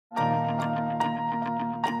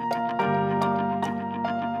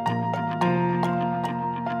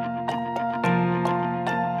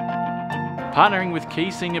Partnering with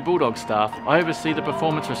key senior Bulldog staff, I oversee the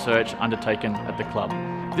performance research undertaken at the club.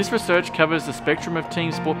 This research covers the spectrum of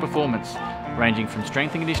team sport performance, ranging from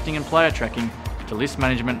strength and conditioning and player tracking to list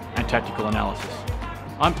management and tactical analysis.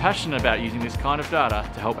 I'm passionate about using this kind of data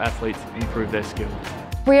to help athletes improve their skills.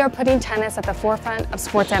 We are putting tennis at the forefront of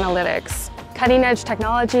sports analytics. Cutting-edge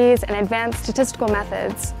technologies and advanced statistical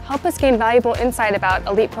methods help us gain valuable insight about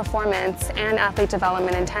elite performance and athlete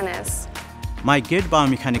development in tennis. My gait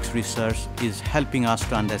biomechanics research is helping us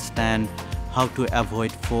to understand how to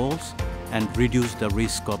avoid falls and reduce the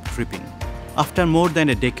risk of tripping. After more than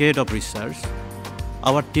a decade of research,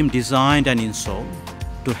 our team designed an insole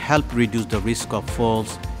to help reduce the risk of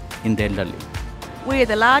falls in the elderly. We are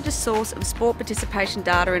the largest source of sport participation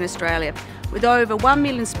data in Australia, with over 1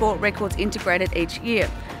 million sport records integrated each year.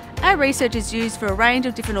 Our research is used for a range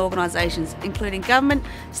of different organisations, including government,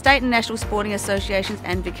 state and national sporting associations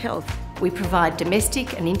and Vic Health. We provide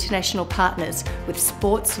domestic and international partners with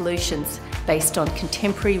sport solutions based on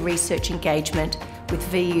contemporary research engagement with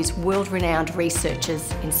VU's world-renowned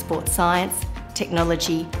researchers in sports science,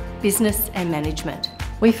 technology, business and management.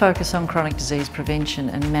 We focus on chronic disease prevention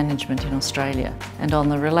and management in Australia and on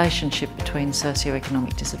the relationship between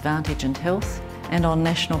socioeconomic disadvantage and health and on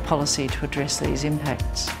national policy to address these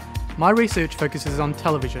impacts. My research focuses on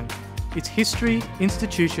television, its history,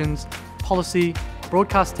 institutions, policy,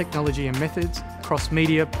 broadcast technology and methods,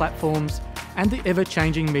 cross-media platforms and the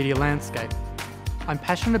ever-changing media landscape. I'm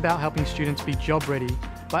passionate about helping students be job ready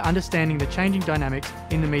by understanding the changing dynamics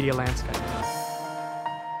in the media landscape.